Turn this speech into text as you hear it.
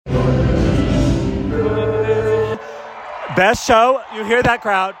Best show. You hear that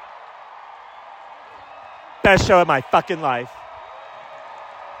crowd? Best show of my fucking life.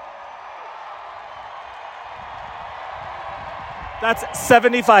 That's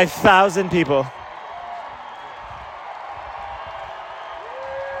 75,000 people.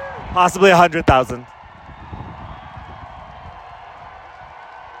 Possibly 100,000.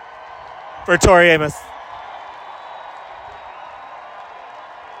 For Tori Amos.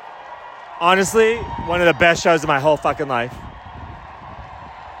 Honestly, one of the best shows of my whole fucking life.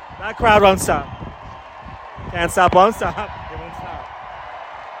 That crowd won't stop. Can't stop, won't stop. It won't stop.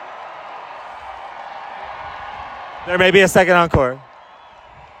 There may be a second encore.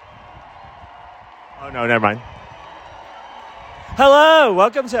 Oh no, never mind. Hello,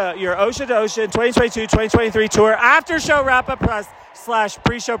 welcome to your Ocean to Ocean 2022-2023 tour after show wrap-up press /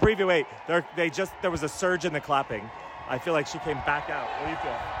 pre-show preview. Wait, there was a surge in the clapping. I feel like she came back out. What do you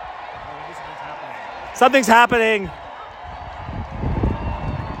feel? Something's happening.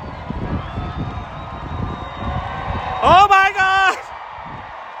 Oh my God!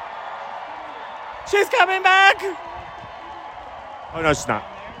 She's coming back! Oh no, she's not.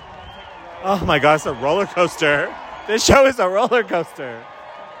 Oh my God, it's a roller coaster. This show is a roller coaster.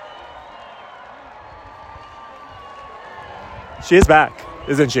 She is back,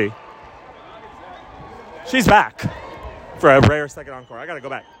 isn't she? She's back for a rare second encore. I gotta go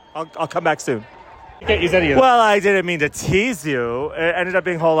back. I'll come back soon. Well, I didn't mean to tease you. It ended up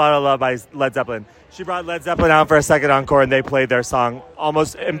being Whole Lotta Love by Led Zeppelin. She brought Led Zeppelin out for a second encore, and they played their song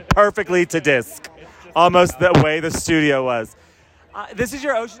almost imperfectly to disc. Almost the way the studio was. This is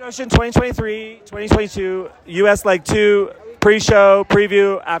your Ocean 2023-2022 US Leg 2 pre-show,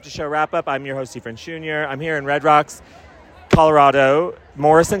 preview, after-show wrap-up. I'm your host, Stephen Jr. I'm here in Red Rocks, Colorado,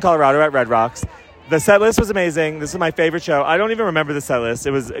 Morrison, Colorado at Red Rocks. The set list was amazing. This is my favorite show. I don't even remember the set list.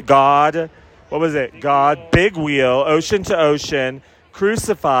 It was God... What was it? God, Big Wheel, Ocean to Ocean,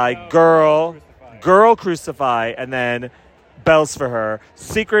 Crucify, Girl, Crucify, and then Bells for Her.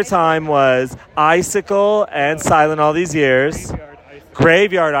 Secret Time was Icicle and Silent All These Years.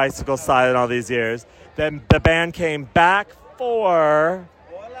 Graveyard Icicle, Silent All These Years. Then the band came back for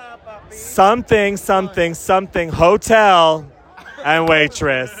something, Hotel and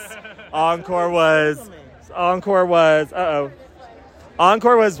Waitress. Encore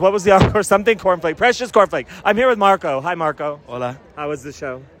was, what was the encore? Something Cornflake. Precious Cornflake. I'm here with Marco. Hi, Marco. Hola. How was the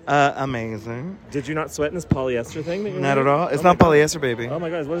show? Amazing. Did you not sweat in this polyester thing? Not at all. It's not polyester, baby. Oh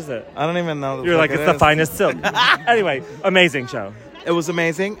my God, what is it? I don't even know. You're like, it's the finest silk. Anyway, amazing show. It was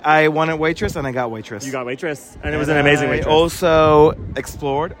amazing. I wanted Waitress and I got Waitress. You got Waitress, and it was an amazing Waitress. I also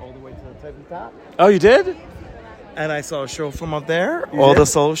explored all the way to the top. Oh, you did? And I saw a show from up there, all the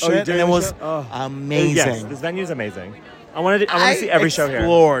soul shit, and it was amazing. Yes, this venue's amazing. I want to see every show here.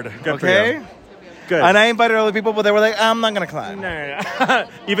 Explored, Good okay? For you. Good. And I invited other people, but they were like, I'm not going to climb. No.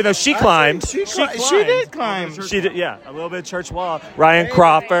 Even though she climbed. She did climb. She did, yeah. A little bit of church wall. Ryan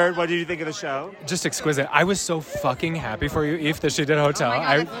Crawford, what did you think of the show? Just exquisite. I was so fucking happy for you, Eve, that she did Hotel.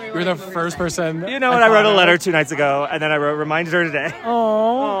 You were the first person. You know what? I wrote a letter 2 nights ago, and then I reminded her today.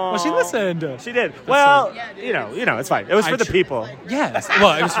 Oh, well, she listened. She did. Well, you know, it's fine. It was for the people. Yes.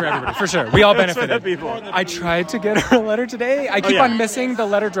 Well, it was for everybody, for sure. We all benefited. For the people. I tried to get her a letter today. I keep on missing the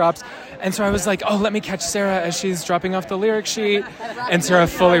letter drops. And so I was like, let me catch Sarah as she's dropping off the lyric sheet. And Sarah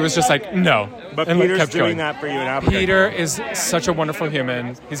fully was just like, no. But and Peter's kept doing going. that for you in Albuquerque. Peter is such a wonderful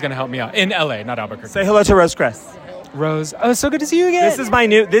human. He's going to help me out. In LA, not Albuquerque. Say hello to Rose Cress. Rose. Oh, so good to see you again. This is my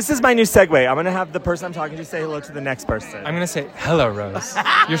new segue. I'm going to have the person I'm talking to say hello to the next person. I'm going to say, hello, Rose.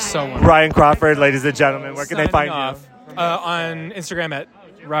 You're so wonderful. Ryan Crawford, ladies and gentlemen. Where can they find you? On Instagram at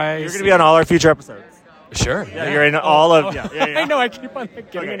Rise. You're going to be on all our future episodes. Sure. Yeah, you're in all of... Yeah. I know, I keep on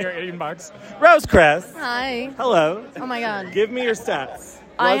getting in your inbox. Rose Cress. Hi. Hello. Oh, my God. Give me your stats.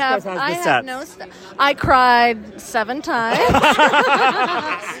 I have no stats. I cried 7 times.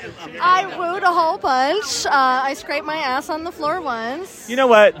 I wooed a whole bunch. I scraped my ass on the floor once. You know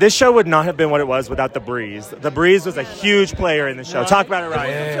what? This show would not have been what it was without The Breeze. The Breeze was a huge player in the show. Talk about it,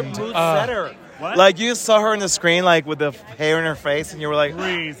 Ryan. Mood setter. What? Like, you saw her on the screen, like, with the hair in her face, and you were like...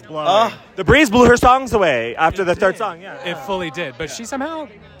 Breeze blowing. The Breeze blew her songs away after the third song, yeah. It fully did, but she somehow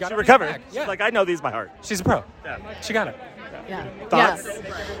got recovered. Yeah. She's like, I know these by heart. She's a pro. Yeah. She got it. Yeah. Thoughts?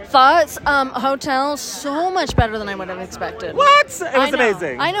 Yeah. Thoughts? Hotel, so much better than I would have expected. What? It was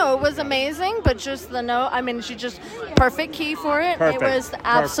amazing. I know, it was amazing, but just the note, I mean, she just, perfect key for it. Perfect. It was the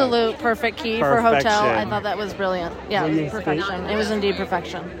absolute perfect key for Hotel. I thought that was brilliant. Yeah, it was perfection. It was indeed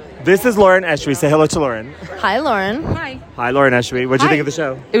perfection. This is Lauren Eshwe. Say hello to Lauren. Hi, Lauren. Hi. Hi, Lauren Eshwe. What did you think of the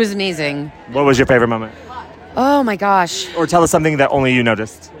show? It was amazing. What was your favorite moment? Oh, my gosh. Or tell us something that only you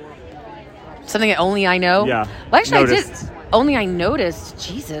noticed. something that only I know. Yeah. Well, actually, Noticed. I did. Only I noticed.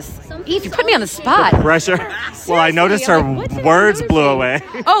 Jesus. Eve, you put me on the spot. Pressure. Well, I noticed her words blew away.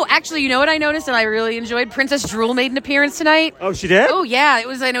 Oh, actually, you know what I noticed and I really enjoyed? Princess Drool made an appearance tonight. Oh, she did? Oh, yeah. It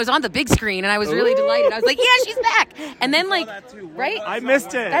was on the big screen, and I was really delighted. I was like, yeah, she's back. And then, like, right? I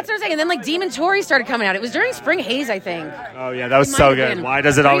missed it. That's what I was saying. And then, like, Demon Tori started coming out. It was during Spring Haze, I think. Oh, yeah, that was so good. Why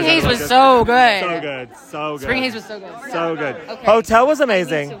does it always Spring Haze look was this so good. So good. So good. Spring Haze was so good. So good. Okay. Hotel was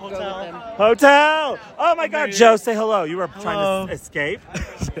amazing. Hotel. Oh, my God. Joe, say hello. You were trying to escape.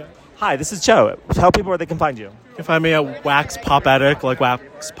 Hi, this is Joe. Tell people where they can find you. You can find me at Wax Pop Addict, like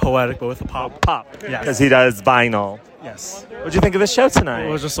Wax Poetic, but with a pop. Pop. Yes. Because he does vinyl. Yes. What'd you think of the show tonight? It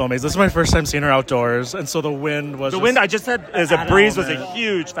was just so amazing. This is my first time seeing her outdoors, and so the wind was wind, I just said, as a breeze was a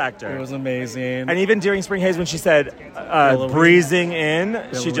huge factor. It was amazing. And even during Spring Haze, when she said breezing in,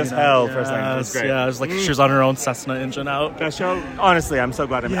 she just held for a second. It was great. Yeah, it was like she was on her own Cessna engine out. That show, honestly, I'm so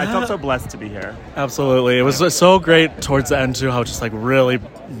glad. I felt so blessed to be here. Absolutely. It was so great towards the end, too, how it just like really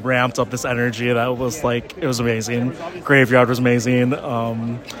ramped up this energy. That was like, it was amazing. Graveyard was amazing.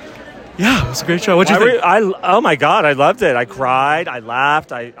 Yeah, it was a great show. What'd you think? Oh my God, I loved it. I cried, I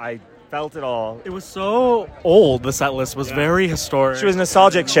laughed, I felt it all. It was so old. The set list was very historic. She was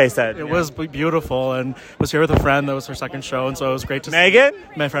nostalgic, Shay said. It was beautiful, and was here with a friend. That was her second show, and so it was great to Megan? see.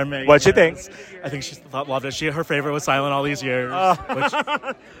 My friend Megan. What'd you think? I think she loved it. Her favorite was Silent all these years. Which,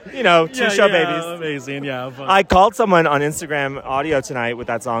 two show babies. Amazing, yeah. But. I called someone on Instagram audio tonight with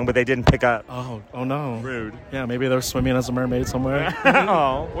that song, but they didn't pick up. Oh no. Rude. Yeah, maybe they were swimming as a mermaid somewhere.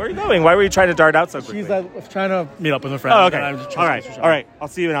 Oh, where are you going? Why were you trying to dart out so quickly? She's trying to meet up with a friend. Oh, okay. All right. I'll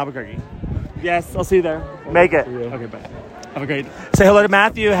see you in Albuquerque. Yes, I'll see you there. Make it. Okay, bye. Have a great. Say hello to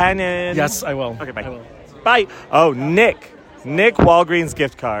Matthew Hannon. Yes, I will. Okay, bye. I will. Bye. Oh, Nick Walgreens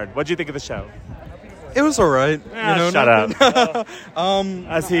gift card. What'd you think of the show? It was all right. Shut up.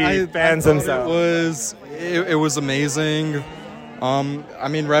 As he fans himself. It was amazing. I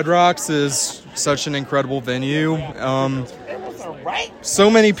mean, Red Rocks is such an incredible venue.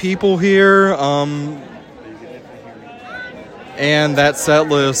 So many people here. And that set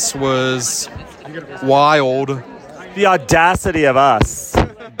list was wild. The audacity of us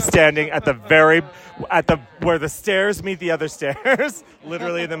standing at where the stairs meet the other stairs,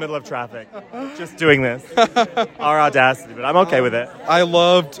 literally in the middle of traffic, just doing this. Our audacity, but I'm okay with it. I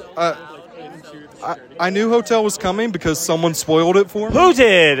loved. I knew Hotel was coming because someone spoiled it for me. Who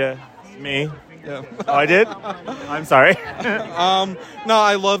did? Me. Yeah. Oh, I did? I'm sorry. No,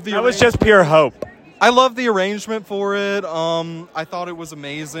 I love the. That was just pure hope. I love the arrangement for it. I thought it was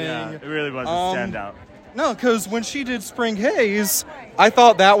amazing. Yeah, it really was a standout. No, because when she did Spring Haze, I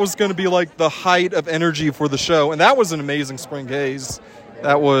thought that was going to be like the height of energy for the show, and that was an amazing Spring Haze.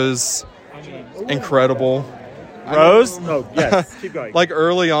 That was incredible. Rose? Oh, yes. Keep going. Like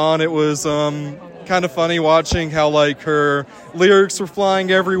early on, it was kind of funny watching how like her lyrics were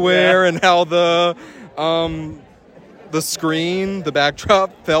flying everywhere and how the screen, the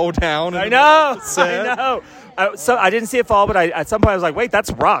backdrop fell down. I know. So I didn't see it fall, but at some point I was like, wait, that's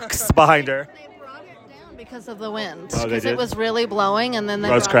rocks behind her. They brought it down because of the wind. Oh, they Because did? it was really blowing, and then they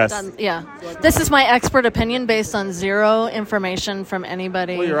Rose brought it crest. down. Yeah. This is my expert opinion based on zero information from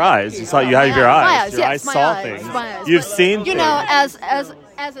anybody. Well, your eyes. You have your eyes. Your eyes my saw eyes, things. my eyes. You've seen You things. know, as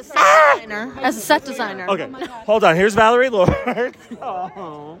a set designer. Okay, hold on. Here's Valerie Lord.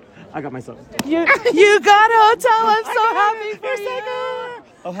 Oh, I got myself. You got Hotel. I'm so happy for you.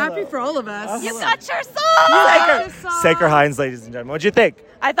 Oh, happy for all of us. You got your soul. Saker Hines, ladies and gentlemen. What'd you think?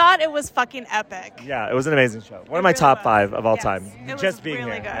 I thought it was fucking epic. Yeah, it was an amazing show. One of my top 5 of all time. It Just was being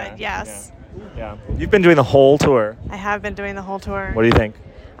really here. good. Yes. Yeah. You've been doing the whole tour. I have been doing the whole tour. What do you think?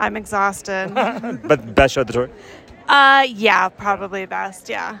 I'm exhausted. But best show of the tour? Yeah, probably best.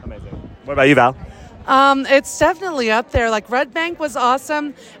 Yeah. Amazing. What about you, Val? It's definitely up there. Like Red Bank was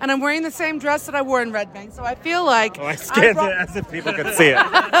awesome, and I'm wearing the same dress that I wore in Red Bank, so I feel like I scanned it as if people could see it.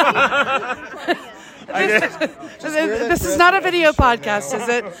 This is not a video podcast, is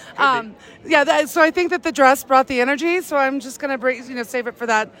it? So I think that the dress brought the energy. So I'm just gonna save it for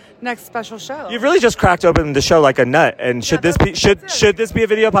that next special show. You've really just cracked open the show like a nut. And should this be a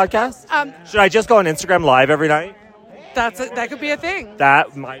video podcast? Should I just go on Instagram Live every night? That could be a thing.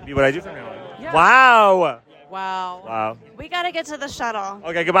 That might be what I do from now on. Yeah. Wow. We got to get to the shuttle.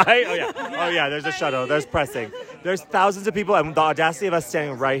 Okay, goodbye. Oh yeah. There's a shuttle. There's pressing. There's thousands of people, and the audacity of us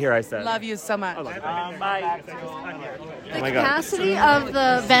standing right here. I said. Love you so much. Bye. The capacity of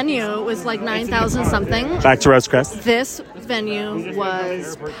the venue was like 9,000 something. Back to Rose Crest. This venue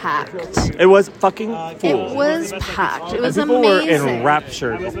was packed. It was fucking full. It was packed. It was people amazing. were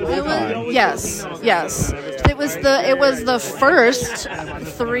enraptured. Yes. It was the first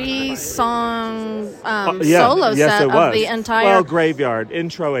 3-song solo set of the entire. Well, Graveyard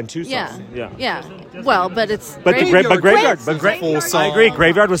intro and 2 songs. Yeah. Well, but it's Graveyard. Full song. I agree.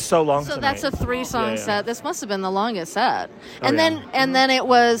 Graveyard was so long. So tonight. that's a 3-song set. This must have been the longest set. And yeah. then it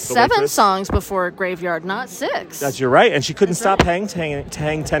was The 7 waitress? songs before Graveyard, not 6. You're right, and she couldn't stop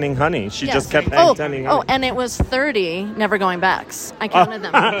hang-tenning honey. She just kept hang-tenning honey. Oh, and it was 30 never going backs. I counted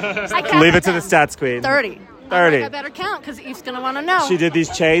them. Leave it to the stats queen. 30. 30. I better count because Eve's going to want to know. She did these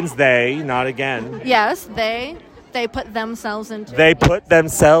chains, not again. Yes, they put themselves into. They put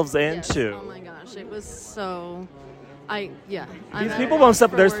themselves Yes. into. Oh my gosh, it was so. These people won't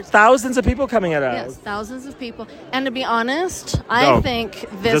stop. There's thousands of people coming at us. Yes, thousands of people. And to be honest, I think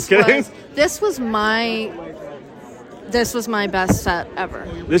Just kidding. this was my best set ever.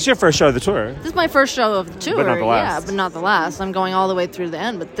 This is your first show of the tour. This is my first show of the tour. But not the last. Yeah, but not the last. I'm going all the way through the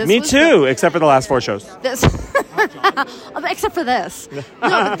end. But this Me was too, except for the last 4 shows. This, except for this. No,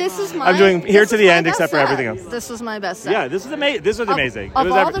 but this is my. I'm doing here this to is the my end, best except for set. everything else. This was my best set. Yeah, this was amazing. This was amazing. Of It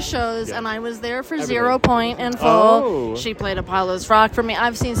was all the shows, and I was there for 0 Point and full. Oh. She played Apollo's Rock for me.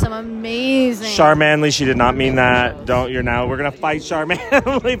 I've seen some amazing. Char Manley, she did not mean that. We're gonna fight Char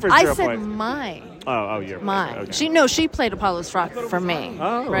Manley for 0 I said points. my. You're Mine. okay. She played Apollo's Rock for me.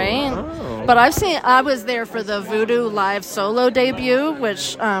 Oh, right? oh. But I was there for the Voodoo live solo debut,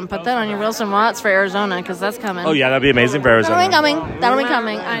 which put that on your Wilson Watts for Arizona because that's coming. Oh yeah, that'd be amazing for Arizona. That'll be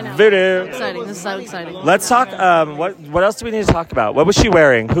coming. I know. Voodoo. Exciting. This is so exciting. Let's talk. What else do we need to talk about? What was she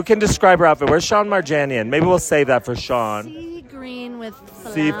wearing? Who can describe her outfit? Where's Sean Marjanian? Maybe we'll save that for Sean. Sea green with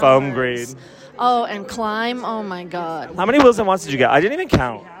flowers. Sea foam green. Oh, and Climb. Oh my God. How many Wilson Watts did you get? I didn't even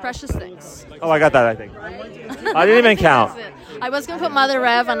count. Precious Things. Oh, I got that, I think. I didn't even count. I was going to put Mother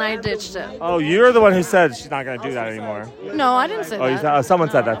Rev and I ditched it. Oh, you're the one who said she's not going to do that anymore. No, I didn't say that. Oh,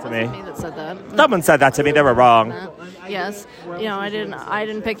 someone said that to me. It wasn't me that said that. Someone said that to me. They were wrong. Yes. I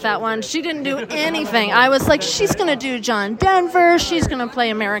didn't pick that one. She didn't do anything. I was like, she's going to do John Denver. She's going to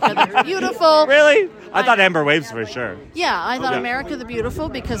play America the Beautiful. Really? I thought Amber Waves for sure. Yeah, I thought America the Beautiful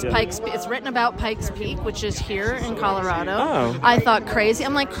because it's written about Pikes Peak, which is here in Colorado. Oh. I thought Crazy.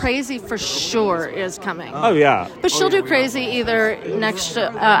 I'm like, Crazy for sure is coming. Oh, yeah. But she'll do Crazy either next to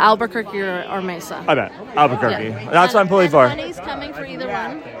Albuquerque or Mesa. I bet. Albuquerque. Yeah. That's what I'm pulling for. Honey's coming for either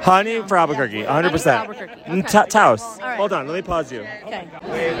one. Honey for Albuquerque, 100%. Honey for Albuquerque. Okay. Taos. right. Hold on, let me pause you. Okay.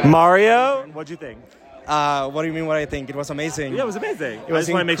 Mario, what'd you think? What do you mean what I think? It was amazing. Yeah, it was amazing. It was I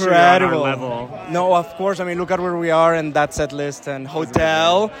just want to make sure incredible. you're on our level. No, of course. I mean, look at where we are and that set list and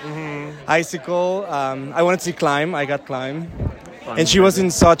Hotel, Icicle. I wanted to see Climb. I got Climb. And she was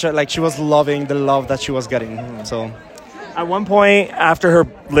in such a, she was loving the love that she was getting. So... At one point, after her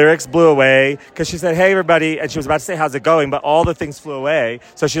lyrics blew away, because she said, "Hey, everybody," and she was about to say, "How's it going?" But all the things flew away.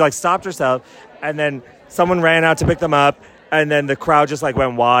 So she stopped herself, and then someone ran out to pick them up, and then the crowd just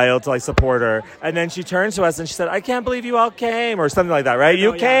went wild to support her. And then she turned to us and she said, "I can't believe you all came," or something like that, right?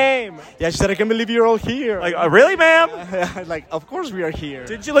 You came. Yeah, she said, "I can't believe you're all here." Really, ma'am? Of course we are here.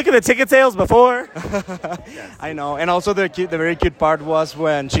 Did you look at the ticket sales before? I know. And also the very cute part was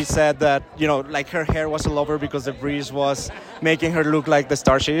when she said that, her hair was all over because the breeze was making her look like the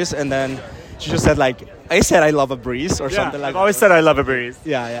star she is. And then she just said, I said I love a breeze or something like that. I've always said I love a breeze.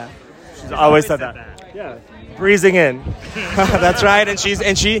 Yeah. She's always said that. Yeah. Breezing in. That's right. And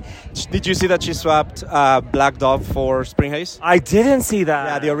she did you see that she swapped Black Dove for Spring Haze? I didn't see that.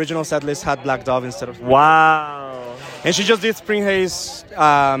 Yeah, the original set list had Black Dove instead of Wow. And she just did Spring Haze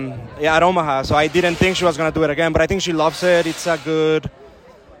at Omaha, so I didn't think she was going to do it again, but I think she loves it. It's a good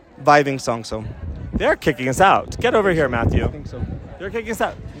vibing song, so. They're kicking us out. Get over here, Matthew. I think so. They're kicking us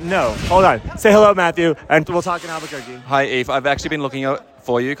out. No. Hold on. Say hello, Matthew, and we'll talk in Albuquerque. Hi, Eve. I've actually been looking out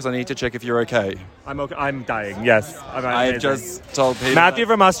for you because I need to check if you're okay. I'm okay. I'm dying. Yes. I've just told people. Matthew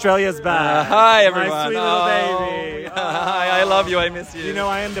from Australia's back. Hi, everyone. My sweet little baby. Hi, I love you. I miss you. You know,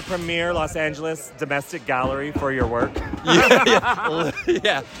 I am the premier Los Angeles domestic gallery for your work.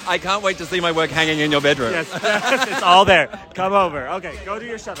 Yeah. I can't wait to see my work hanging in your bedroom. Yes, it's all there. Come over. Okay, go to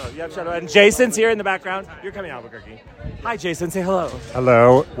your shuttle. You have shuttle. And Jason's here in the background. You're coming to Albuquerque. Hi, Jason. Say hello.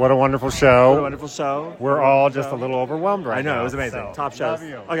 Hello. What a wonderful show. What a wonderful show. We're all just a little overwhelmed right now. I know. It was amazing. So, Top shows. love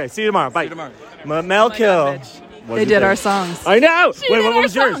you. Okay, see you tomorrow. Bye. See you tomorrow. Mel Kill. They did our songs. I know. She Wait, did what our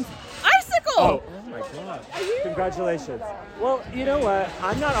was yours? songs. Icicle. Oh my God. Congratulations. Well, you know what?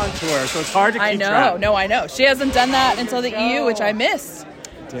 I'm not on tour, so it's hard to keep track. I know. She hasn't done that until the EU, which I missed.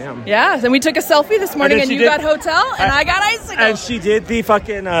 Damn. Yeah, then we took a selfie this morning, and you got hotel, and I got icicle. And she did the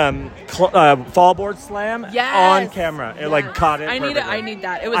fucking fall board slam on camera. It like caught it. I need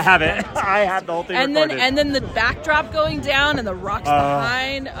that. It was. I have it. I have the whole thing recorded. And then the backdrop going down and the rocks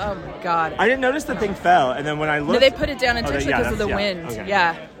behind. Oh my god. I didn't notice the thing fell, and then when I looked, no, they put it down intentionally because of the wind. Okay.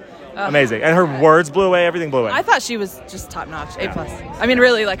 Yeah. Amazing. And her words blew away. Everything blew away. I thought she was just top notch. A+. I mean,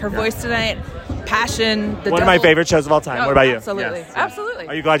 really, like her voice tonight, passion. One of my favorite shows of all time. What about you? Absolutely. Yes. Absolutely.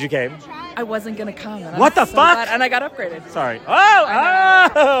 Are you glad you came? I wasn't going to come. What the fuck? Glad, and I got upgraded. Sorry. I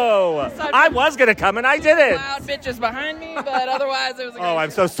was going to come and I didn't. Loud bitches behind me, but otherwise it was a great I'm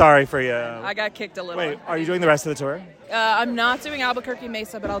so sorry for you. I got kicked a little. Wait, are you doing the rest of the tour? I'm not doing Albuquerque,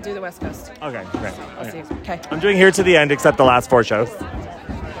 Mesa, but I'll do the West Coast. Okay, great. I'll see you. Okay. I'm doing here to the end except the last 4 shows.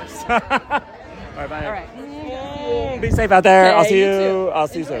 All right, bye. All right. Be safe out there. Okay, I'll see you you. too. I'll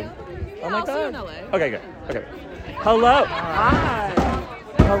see you soon. Yeah, I'll see you in LA. Okay, good. Okay. Hello. Hi.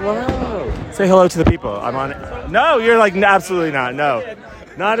 Hello. Say hello to the people. I'm on. No, you're like absolutely not. No,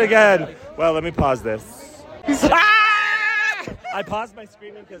 not again. Well, let me pause this. I paused my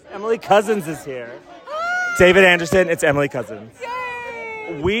screaming because Emily Cousins is here. David Anderson. It's Emily Cousins.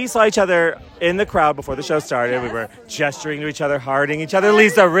 We saw each other in the crowd before the show started. We were gesturing to each other, hearting each other.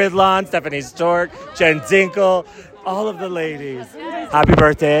 Lisa Ridlon, Stephanie Stork, Jen Dinkel, all of the ladies. Happy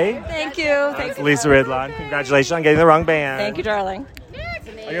birthday. Thank you. Thank you. Lisa Ridlon. Congratulations on getting the wrong band. Thank you, darling.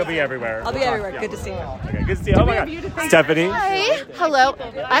 You'll be everywhere. I'll be everywhere. Good to see you. Okay, good to see you. Oh my God. Stephanie. Hi. Hello.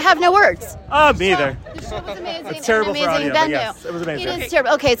 I have no words. Oh, me either. The show was amazing. It's terrible for audio, but venue. yes, it was amazing. It is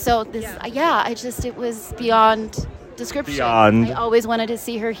terrible. Okay, so this, it was beyond description. Beyond. I always wanted to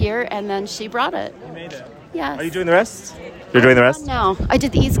see her here, and then she brought it. You made it. Yes. Are you doing the rest? You're doing the rest? No, I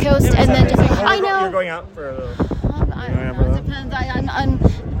did the East Coast, and then I know. You're going out for a little. It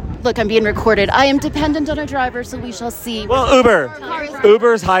depends. Look, I'm being recorded. I am dependent on a driver, so we shall see. Well, Uber.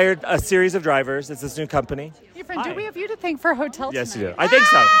 Uber's hired a series of drivers. It's this new company. Hey, friend, do we have you to thank for hotel Yes, tonight? you do. I think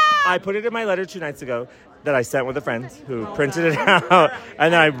so. I put it in my letter 2 nights ago that I sent with a friend who printed it out,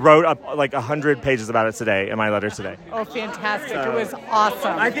 and then I wrote up like 100 pages about it today in my letter today. Oh, fantastic. It was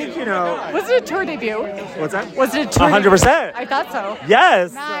awesome. I think, Was it a tour debut? What's that? Was it a tour 100%. I thought so.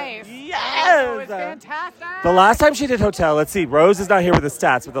 Yes. Nice. Yes. Oh, it was fantastic. The last time she did Hotel, let's see, Rose is not here with the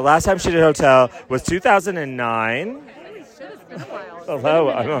stats, but the last time she did Hotel was 2009. Hello,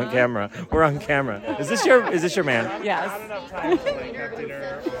 I'm on camera. We're on camera. Is this your man? Yes.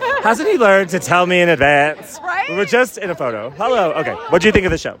 Hasn't he learned to tell me in advance? Right? We were just in a photo. Hello. Okay. What do you think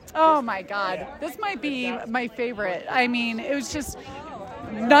of the show? Oh my God. This might be my favorite. I mean, it was just,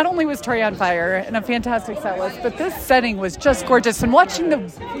 not only was Tori on fire and a fantastic set list, but this setting was just gorgeous. And watching the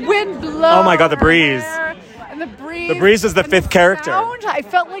wind blow. Oh my God, the breeze. And the breeze. The breeze is the 5th character. Sound, I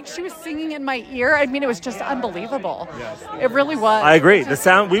felt like she was singing in my ear. I mean, it was just unbelievable. Yes. It really was. I agree. The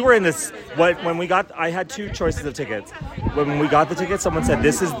sound, we were in this, when we got, I had 2 choices of tickets. When we got the tickets, someone said,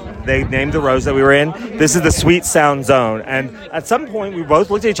 they named the rows that we were in, this is the Sweet Sound Zone. And at some point, we both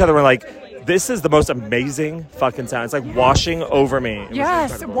looked at each other and were like, this is the most amazing fucking sound. It's like washing over me.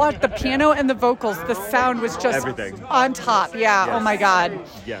 Yes, what the piano and the vocals, the sound was just everything on top. Yeah. Yes. Oh my God.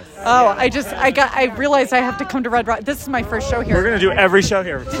 Yes. Oh, I realized I have to come to Red Rock. This is my first show here. We're gonna do every show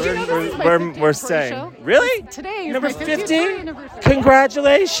here. Did you know this is my 50th we're tour staying. show? Really? Today is Number my 50th 50? tour anniversary.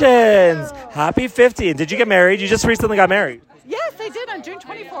 Congratulations! Happy 50. And did you get married? You just recently got married. Yes, I did on June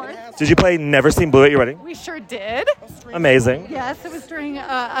 24th. Did you play Never Seen Blue at your wedding? We sure did. Amazing. Yes, it was during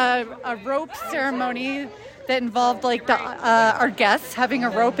a rope ceremony that involved like our guests having a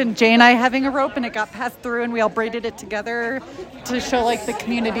rope and Jay and I having a rope, and it got passed through and we all braided it together to show like the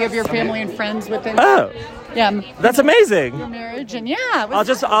community of your family and friends within. Oh. Yeah. That's amazing. Your marriage, and yeah. It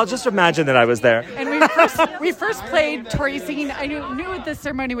was I'll just imagine that I was there. And we first played Tori singing. I knew the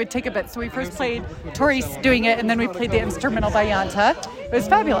ceremony would take a bit, so we first played Tori doing it, and then we played the instrumental by Yanta. It was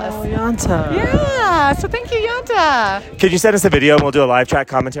fabulous. Oh, Yanta. Yeah. So thank you, Yanta. Could you send us a video and we'll do a live track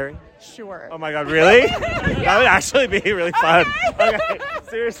commentary? Sure. Oh my God, really? That would actually be really fun. Okay.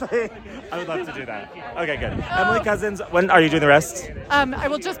 Seriously, I would love to do that. Okay, good. Emily Cousins, when are you doing the rest? I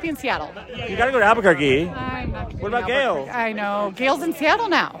will just be in Seattle. You gotta go to Albuquerque. I'm not What about Gail? I know. Gail's in Seattle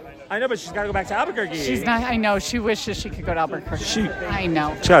now. I know, but she's gotta go back to Albuquerque. She's not. I know. She wishes she could go to Albuquerque. I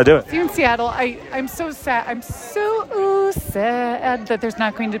know. She gotta do it. See you in Seattle. I'm so sad. I'm so sad that there's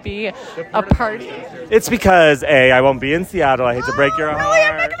not going to be a party. It's because I won't be in Seattle. I hate to break your heart. Really?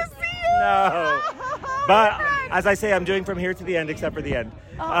 I'm not gonna see you. No. But as I say, I'm doing from here to the end, except for the end.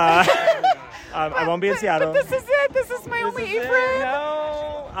 I won't be in Seattle. But this is it. This is my only apron.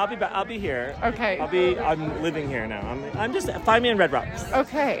 No. I'll be back. I'll be here. Okay. I'm living here now. I'm just find me in Red Rocks.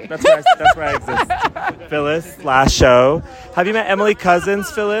 Okay. That's where I exist. Phyllis, last show. Have you met Emily Cousins?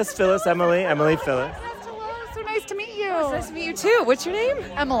 Phyllis, Emily, Phyllis. So nice to meet you. It's nice to meet you too. What's your name?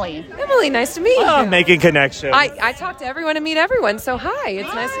 Emily. Emily, nice to meet you. Oh, making connections. I talk to everyone and meet everyone, so hi.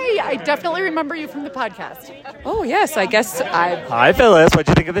 It's nice to meet you. I definitely remember you from the podcast. Oh, yes, I guess Hi, Phyllis. What'd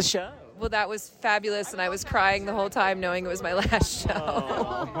you think of the show? Well, that was fabulous, and I was crying the whole time knowing it was my last show.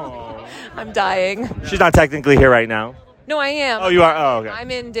 Oh. I'm dying. She's not technically here right now. No, I am. Oh, you are? Oh, okay.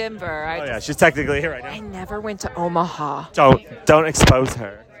 I'm in Denver. Yeah, she's technically here right now. I never went to Omaha. Don't expose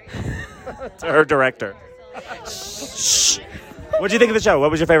her to her director. Shh. What did you think of the show?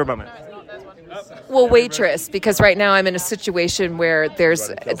 What was your favorite moment? Well, waitress, because right now I'm in a situation where there's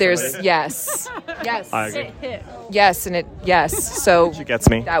yes. I agree. Yes. So she gets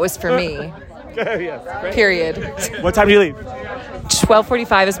me. That was for me. Yes. Period. What time do you leave?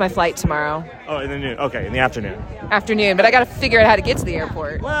 12:45 is my flight tomorrow. Oh, in the noon. Okay, in the afternoon. Afternoon, but I got to figure out how to get to the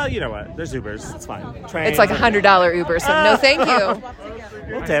airport. Well, you know what? There's Ubers. It's fine. Trains. It's like $100 Uber, so no thank you.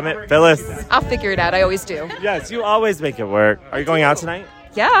 Well, damn it, Phyllis. I'll figure it out. I always do. Yes, you always make it work. Are you going out tonight?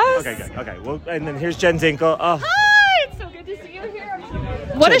 Yes. Okay, good. Okay, well, and then here's Jen Dinkle. Oh. Hi, it's so good to see you here.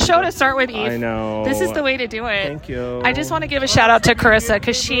 What a show to start with, Eve. I know. This is the way to do it. Thank you. I just want to give a shout out to Carissa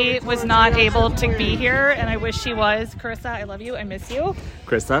because she was not able to be here, and I wish she was. Carissa, I love you. I miss you.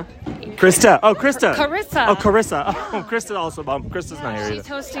 Krista. Oh, Krista. Carissa. Oh, Carissa. Oh, Krista also. Krista's not here. She's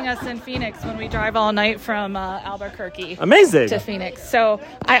hosting us in Phoenix when we drive all night from Albuquerque. Amazing. To Phoenix. So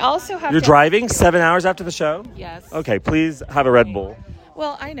I also have You're driving 7 hours after the show? Yes. Okay, please have a Red Bull.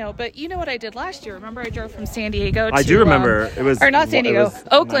 Well, I know, but you know what I did last year? Remember I drove from San Diego to... I do remember. It was... Or not San Diego,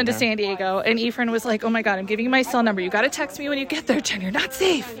 Oakland to San Diego. And Ephraim was like, oh my God, I'm giving you my cell number. You got to text me when you get there, Jen. You're not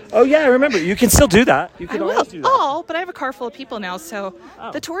safe. Oh, yeah, I remember. You can still do that. You can always do that. Oh, but I have a car full of people now, so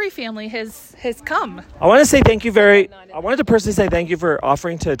the Tory family has come. I want to say thank you I wanted to personally say thank you for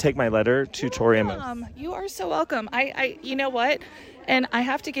offering to take my letter to Tori Amos. You are so welcome. I you know what? And I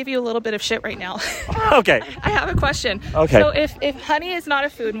have to give you a little bit of shit right now. Okay. I have a question. Okay. So if honey is not a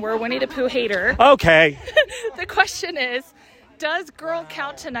food and we're a Winnie the Pooh hater. Okay. The question is, does girl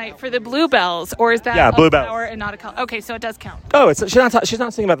count tonight for the bluebells, or is that a flower and not a color? Okay, so it does count. Oh, she's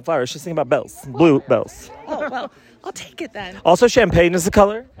not singing about the flowers. She's singing about bells, blue bells. Oh, well, I'll take it then. Also, champagne is the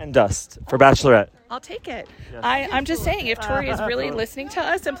color and dust for Bachelorette. I'll take it. Yes. I'm just saying, if Tori is really listening to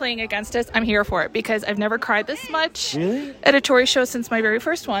us and playing against us, I'm here for it because I've never cried this much at a Tori show since my very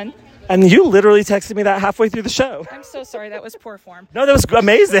first one. And you literally texted me that halfway through the show. I'm so sorry. That was poor form. No, that was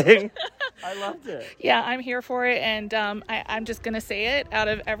amazing. I loved it. Yeah, I'm here for it, and I'm just going to say it. Out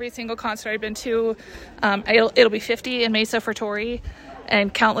of every single concert I've been to, it'll be 50 in Mesa for Tori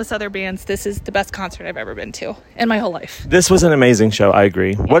and countless other bands. This is the best concert I've ever been to in my whole life. This was an amazing show. I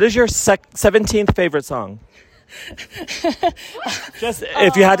agree. Yeah. What is your 17th favorite song? Just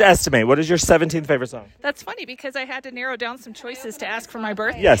if you had to estimate, what is your 17th favorite song? That's funny because I had to narrow down some choices to ask for my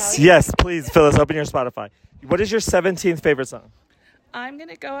birthday. Yes, please, Phyllis, open your Spotify. What is your 17th favorite song? I'm going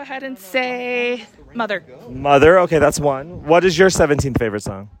to go ahead and say Mother. Mother, okay, that's one. What is your 17th favorite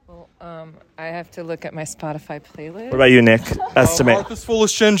song? Well, I have to look at my Spotify playlist. What about you, Nick? Estimate. Martha's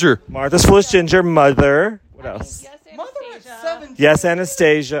Foolish Ginger. Martha's Foolish Ginger, Mother. What else? Yes,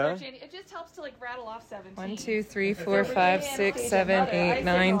 Anastasia. It just helps to rattle off 17. 1, 2, 3, 4, 5, 6, 7, 8,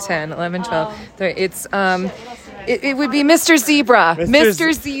 9, 10, 11, 12. It's it would be Mr. Zebra.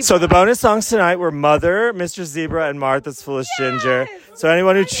 Mr. Zebra. So the bonus songs tonight were Mother, Mr. Zebra, and Martha's Foolish Ginger. So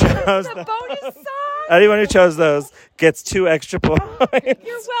anyone who chose anyone who chose those gets 2 extra points.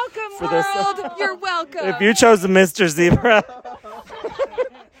 You're welcome, world. You're welcome. If you chose the Mr. Zebra,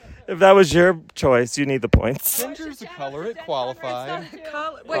 if that was your choice, you need the points. Ginger's a color. It qualified.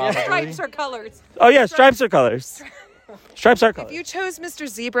 Wait, stripes are colors. Oh, yeah, stripes are colors. Stripes are colors. If you chose Mr.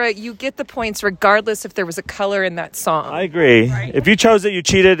 Zebra, you get the points regardless if there was a color in that song. I agree. Right. If you chose it, you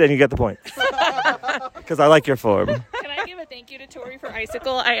cheated, and you get the points. Because I like your form. Can I give a thank you to Tori for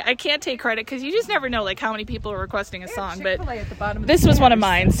Icicle? I can't take credit because you just never know how many people are requesting a song, but this was one of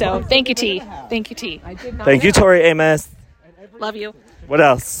mine, so thank you, T. Thank you, T. Thank you, Tori Amos. Love you. What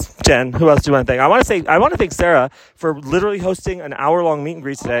else? Jen, who else do you want to thank? I want to thank Sarah for literally hosting an hour-long meet and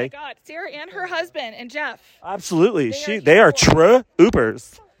greet today. Oh my God, Sarah and her husband and Jeff. Absolutely. They are true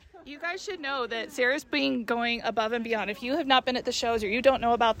Ubers. You guys should know that Sarah's been going above and beyond. If you have not been at the shows or you don't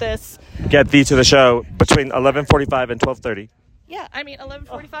know about this, get thee to the show between 11:45 and 12:30. Yeah,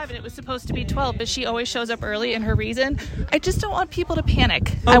 11:45 and it was supposed to be 12, but she always shows up early, and her reason, I just don't want people to panic.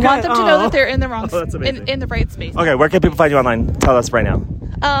 Okay. I want them to know that they're in the wrong in the right space. Okay, where can people find you online? Tell us right now.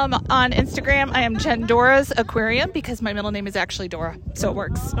 On Instagram, I am Jen Dora's Aquarium because my middle name is actually Dora, so it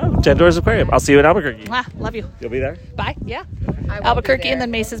works. Oh, Jen Dora's Aquarium. I'll see you in Albuquerque. Love you. You'll be there? Bye. Yeah. Albuquerque and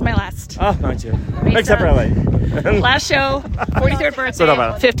then Mesa's my last. Oh, not too. Except for LA. Last show, 43rd birthday, So no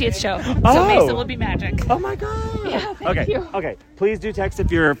matter. 50th show. So Oh. Mesa will be magic. Oh my God. Yeah. Okay. Please do text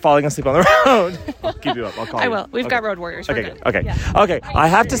if you're falling asleep on the road. I'll keep you up. I'll call you. I will. We've got road warriors. We're good. Okay. Yeah. Okay. I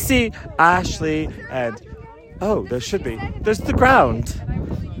have to see Ashley and. Oh, there should be. There's the ground.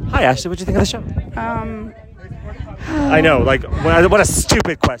 Hi, Ashley. What'd you think of the show? I know. Like, what a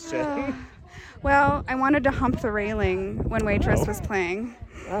stupid question. Well, I wanted to hump the railing when Waitress was playing.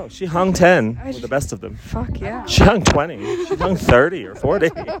 Oh, she hung 10 with the best of them. Fuck yeah. She hung 20. She hung 30 or 40.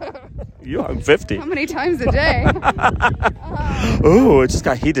 You hung 50. How many times a day? Ooh, it just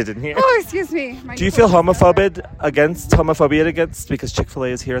got heated in here. Oh, excuse me. Do you feel homophobia against because Chick-fil-A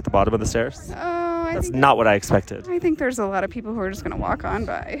is here at the bottom of the stairs? That's not what I expected. I think there's a lot of people who are just going to walk on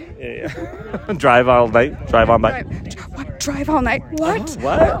by. Yeah. Drive all night? Drive on by? Drive all night? What?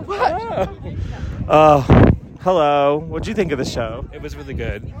 What? What? Hello. What'd you think of the show? It was really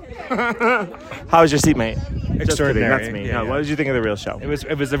good. How was your seatmate? Extraordinary. That's me. Yeah, No, yeah. What did you think of the real show? It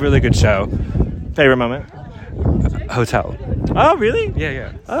was a really good show. Favorite moment? Hotel. Oh, really?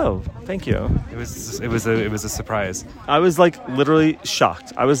 Yeah. Oh, thank you. It was a surprise. I was like literally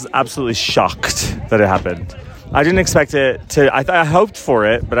shocked. I was absolutely shocked that it happened. I didn't expect it to. I hoped for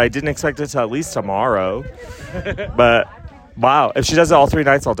it, but I didn't expect it to at least tomorrow. But wow, if she does it all 3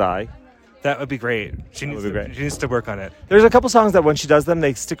 nights, I'll die. That would be great. She needs to work on it. There's a couple songs that when she does them,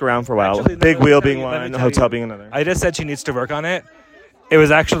 they stick around for a while. Actually, Big let me Wheel tell being you- let me one, tell Hotel you. being another. I just said she needs to work on it. It was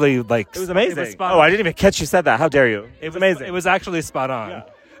actually like It was amazing. It was spot Oh, on. I didn't even catch you said that. How dare you? It was amazing. It was actually spot on.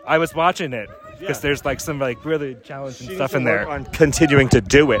 I was watching it because there's like some like really challenging She stuff needs in to there. work on continuing to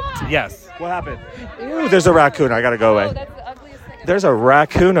do it. Yes. What happened? Ooh, there's a raccoon. I gotta go away. There's a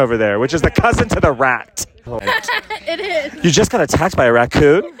raccoon over there, which is the cousin to the rat. It is. You just got attacked by a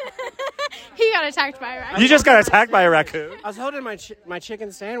raccoon? He got attacked by a rat. You just got attacked by a raccoon? I was holding my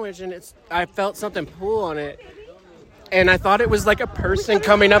chicken sandwich, and I felt something pull on it. And I thought it was like a person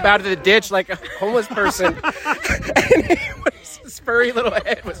coming up out of the ditch, like a homeless person. And his furry little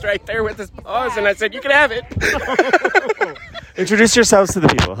head was right there with his paws, and I said, "You can have it." Introduce yourselves to the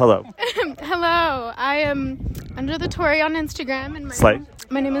people. Hello. Hello, I am under the Tory on Instagram, and Slay.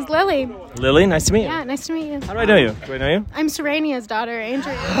 my name is Lily. Lily, nice to meet you. Yeah, nice to meet you. How do I know you? Do I know you? I'm Serenia's daughter,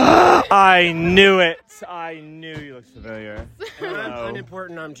 Andrea. I knew it. I knew you looked familiar.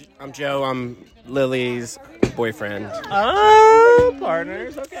 Unimportant. I'm Joe. I'm Lily's boyfriend. Oh,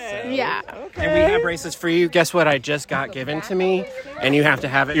 partners. Okay. Yeah. And we have bracelets for you. Guess what? I just got given to me, and you have to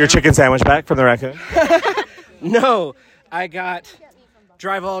have it. Your now. chicken sandwich back from the raccoon? No, I got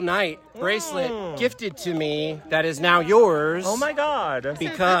Drive All Night bracelet gifted to me that is now yours. Oh my God!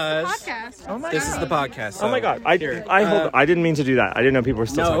 Because Oh my this is the podcast. Oh my so God! I didn't mean to do that. I didn't know people were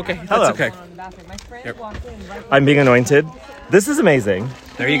still. No, talking. okay, Hello. that's okay. I'm being anointed. This is amazing.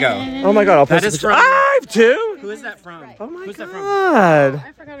 There you go. Oh my God! I'll post That a is picture. from. I have two. Who is that from? Oh my Who's that from? God!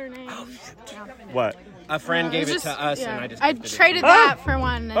 I forgot her name. What? A friend gave it Just- to us, yeah. and I just. I gifted it. traded that for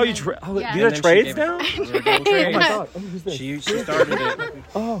one. Oh, you yeah. these And are then she trades gave now? it- we were doing trades. Oh my God. Oh, who's this? She started it.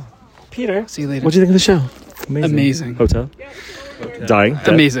 Oh, Peter. See you later. What'd you think of the show? Amazing. Hotel. Dying. Dead.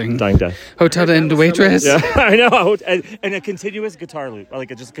 Amazing. Dying death. Hotel and Waitress. Yeah, I know. And a continuous guitar loop,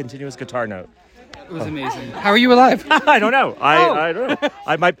 like just a continuous guitar note. It was amazing. How are you alive? I don't know. I don't know.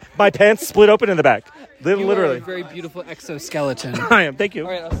 My pants split open in the back. Literally. You are a very beautiful exoskeleton. I am. Thank you.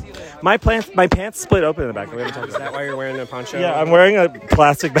 All right, I'll see you later. My pants split open in the back. We haven't talked Is about that why you're wearing a poncho? Yeah, I'm wearing a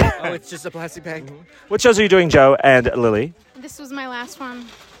plastic bag. Oh, it's just a plastic bag. What shows are you doing, Joe and Lily? This was my last one.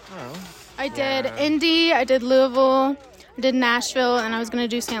 Oh. I did Indy, I did Louisville, I did Nashville, and I was going to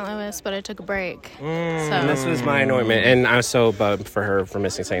do St. Louis, but I took a break. And this was my anointment, and I was so bummed for her for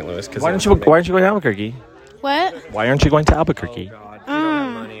missing St. Louis. Why aren't you going to Albuquerque? What? Why aren't you going to Albuquerque?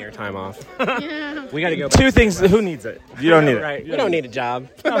 Money or time off. Yeah. We got to go. Two things. Who needs it? You don't need it. Right. You don't need a job.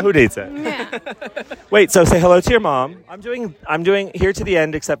 No, who needs it? Yeah. Wait. So say hello to your mom. I'm doing here to the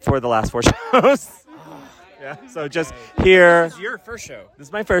end, except for the last 4 shows. Yeah. So just here. This is your first show. This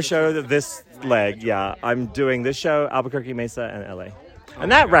is my first show. This leg. Yeah. I'm doing this show, Albuquerque, Mesa, and LA.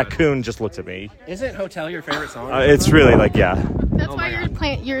 And that raccoon just looked at me. Isn't Hotel your favorite song? It's really like, yeah. That's why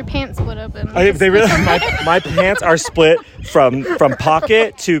your pants split open. They really. My pants are split from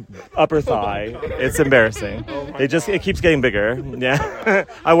pocket to upper thigh. It's embarrassing. It keeps getting bigger. Yeah.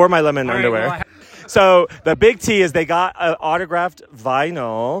 I wore my lemon underwear. So the big T is they got an autographed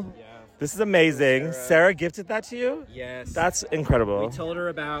vinyl This is amazing. Sarah gifted that to you? Yes. That's incredible. We told her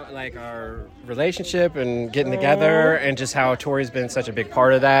about like our relationship and getting together, and just how Tori's been such a big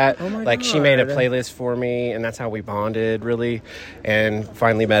part of that. Like she made a playlist for me, and that's how we bonded really, and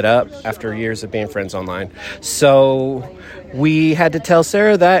finally met up after years of being friends online. So we had to tell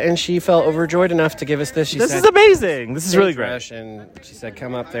Sarah that, and she felt overjoyed enough to give us this. This is amazing. This is really great. And she said,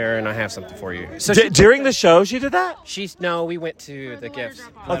 "Come up there, and I have something for you." So during the show, she did that? No, we went to the gifts.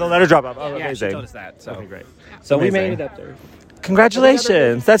 Oh, the letter drop-off. Oh, yeah, amazing. she told us that. So okay, great. So we Amazing. made it up there.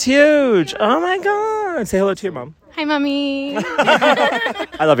 Congratulations. That's huge. Oh, my God. Say hello to your mom. Hi, Mommy.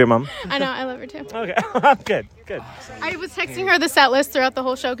 I love your mom. I know, I love her too. Okay, good. I was texting her the set list throughout the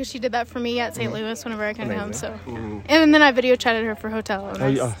whole show because she did that for me at St. Louis whenever I came home. So, and then I video chatted her for hotel.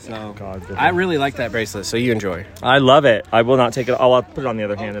 God, I really like that bracelet, so you enjoy. I love it. I will not take it. I'll put it on the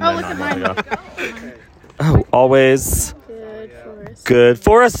other hand. And Oh, then look not at take it off. Oh, always good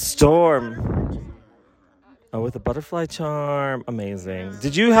for a storm. Oh, with a butterfly charm, amazing.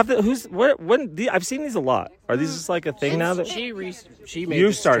 Did you have the? I've seen these a lot. Are these just like a thing now? That she made you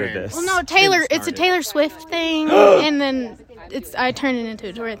this started trend. this? Well, no, Taylor. It's a Taylor Swift thing, and then I turned it into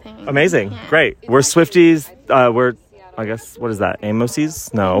a Tori thing. Amazing, great. We're Swifties. We're, I guess, what is that?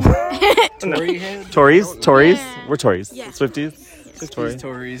 Amosies? No. Tories. Yeah. We're Tories. Yeah. Swifties.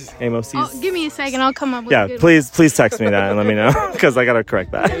 Tories. Amosies. Oh, give me a second. I'll come up with Yeah, a good please text me that and let me know because I gotta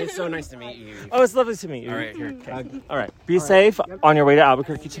correct that. It's so nice to meet you. Oh, it's lovely to meet you. All right, here. All right. Be safe on your way to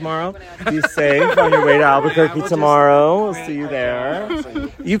Albuquerque tomorrow. Be safe on your way to Albuquerque tomorrow. We'll see you there.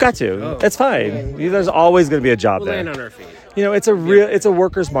 You got to. It's fine. There's always going to be a job We'll there. land on our feet. You know, it's a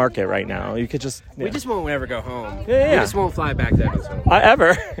worker's market right now. You could just. Yeah. We just won't ever go home. Yeah. We just won't fly back to Evansville.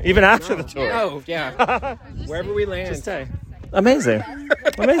 Ever, even after the tour. Oh, yeah. Wherever we land. Just stay. Amazing.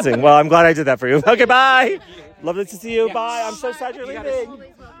 Well, I'm glad I did that for you. Okay, bye. Lovely to see you. Yeah. Bye. I'm so sad you're leaving.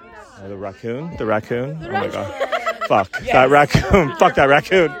 Oh, the raccoon. Oh my God. Fuck that raccoon. Fuck that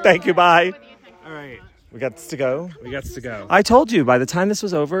raccoon. Thank you. Bye. All right. We got to go. I told you by the time this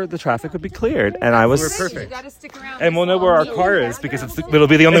was over, the traffic would be cleared, and I was. We're perfect. You gotta stick around. And we'll know where our car is because it'll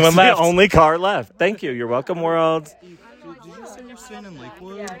be the only one left. The only car left. Thank you. You're welcome, world. Did you say you're staying in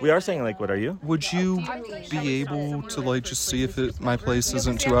Lakewood? We are staying in Lakewood. Are you? Would you be able to like just see if my place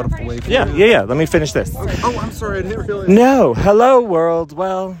isn't too out of the way? Yeah. Let me finish this. Oh, I'm sorry. I didn't realize. No. Hello, world.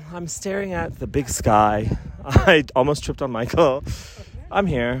 Well, I'm staring at the big sky. I almost tripped on Michael. I'm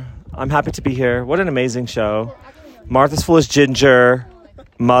here. I'm happy to be here. What an amazing show. Martha's Foolish Ginger,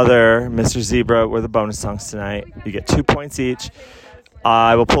 Mother, Mr. Zebra were the bonus songs tonight. You get 2 points each.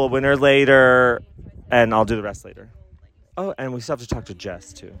 I will pull a winner later, and I'll do the rest later. Oh, and we still have to talk to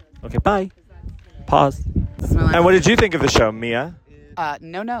Jess, too. Okay, bye. Pause. And what did you think of the show, Mia?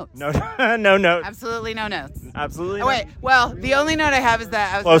 No notes. No notes. Absolutely no notes. Absolutely. Oh, wait. Well, the only note I have is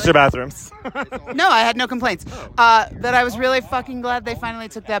that I was Close to bathrooms. No, I had no complaints. That I was really fucking glad they finally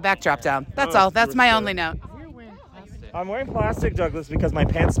took that backdrop down. That's all. That's my only note. I'm wearing plastic, Douglas, because my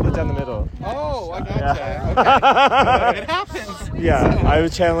pants split down the middle. Oh, I gotcha. Okay. It happens. Yeah, I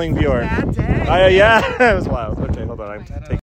was channeling Bjorn. Yeah, it was wild. Okay, hold on. I'm taking